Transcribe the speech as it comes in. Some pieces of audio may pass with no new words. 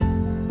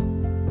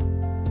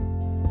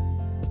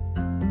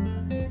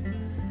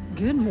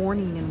Good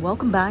morning and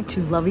welcome back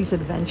to Lovey's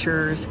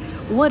Adventures.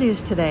 What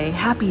is today?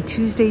 Happy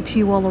Tuesday to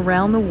you all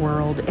around the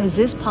world, as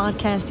this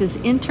podcast is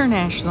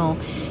international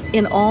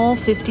in all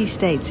 50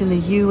 states in the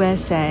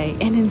USA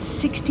and in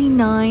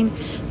 69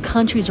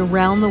 countries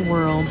around the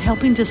world,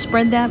 helping to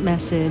spread that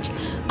message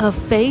of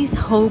faith,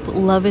 hope,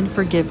 love, and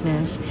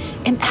forgiveness,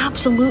 and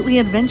absolutely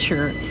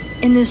adventure.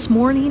 And this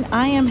morning,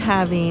 I am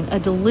having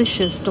a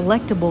delicious,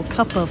 delectable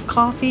cup of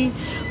coffee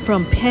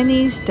from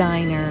Penny's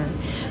Diner.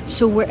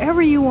 So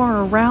wherever you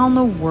are around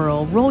the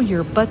world, roll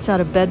your butts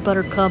out of bed,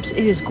 buttercups.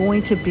 It is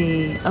going to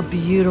be a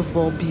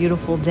beautiful,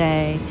 beautiful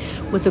day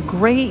with a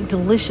great,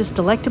 delicious,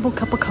 delectable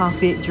cup of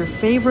coffee at your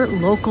favorite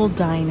local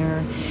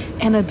diner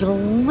and a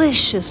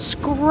delicious,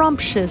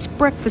 scrumptious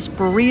breakfast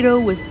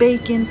burrito with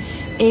bacon,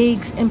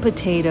 eggs, and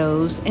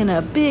potatoes and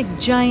a big,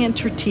 giant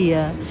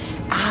tortilla.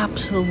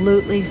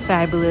 Absolutely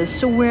fabulous.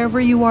 So wherever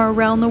you are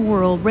around the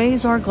world,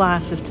 raise our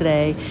glasses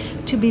today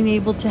to being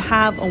able to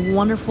have a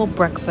wonderful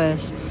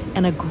breakfast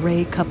and a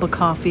great cup of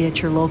coffee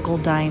at your local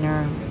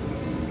diner.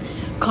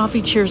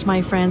 Coffee cheers,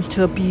 my friends,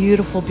 to a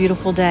beautiful,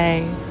 beautiful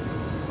day.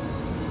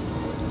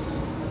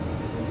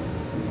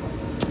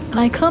 And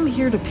I come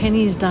here to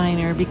Penny's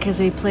Diner because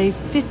they play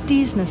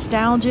 50s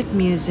nostalgic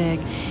music,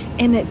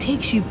 and it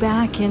takes you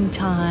back in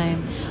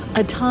time,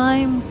 a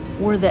time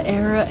where the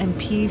era and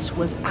peace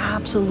was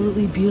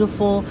absolutely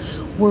beautiful,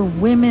 where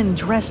women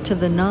dressed to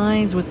the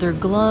nines with their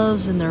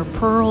gloves and their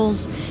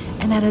pearls,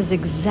 and that is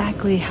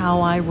exactly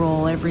how I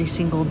roll every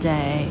single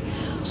day.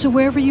 So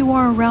wherever you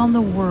are around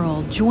the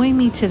world, join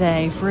me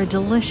today for a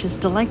delicious,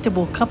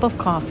 delectable cup of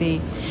coffee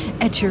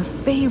at your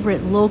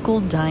favorite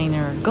local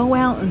diner. Go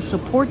out and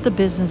support the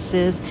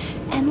businesses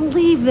and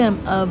leave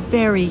them a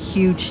very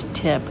huge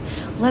tip.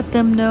 Let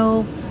them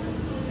know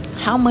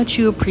how much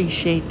you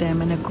appreciate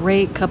them and a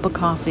great cup of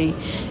coffee.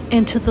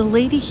 And to the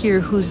lady here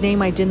whose name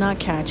I did not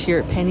catch here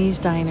at Penny's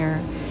Diner,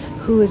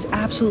 who is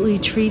absolutely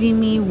treating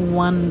me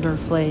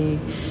wonderfully,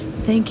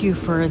 thank you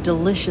for a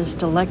delicious,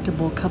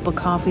 delectable cup of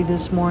coffee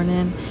this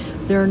morning.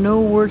 There are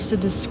no words to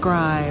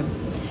describe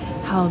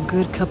how a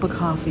good cup of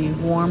coffee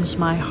warms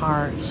my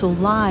heart. So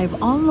live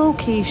on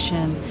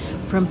location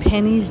from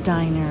Penny's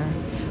Diner,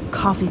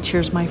 coffee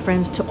cheers, my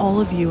friends, to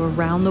all of you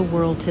around the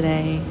world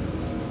today.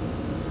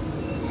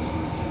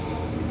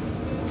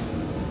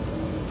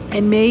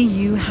 And may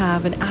you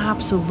have an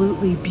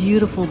absolutely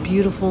beautiful,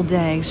 beautiful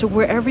day. So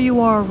wherever you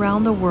are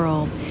around the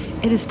world,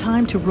 it is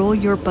time to roll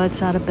your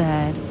butts out of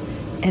bed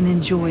and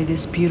enjoy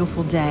this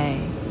beautiful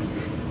day.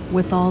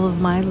 With all of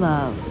my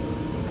love,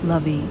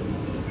 Lovey.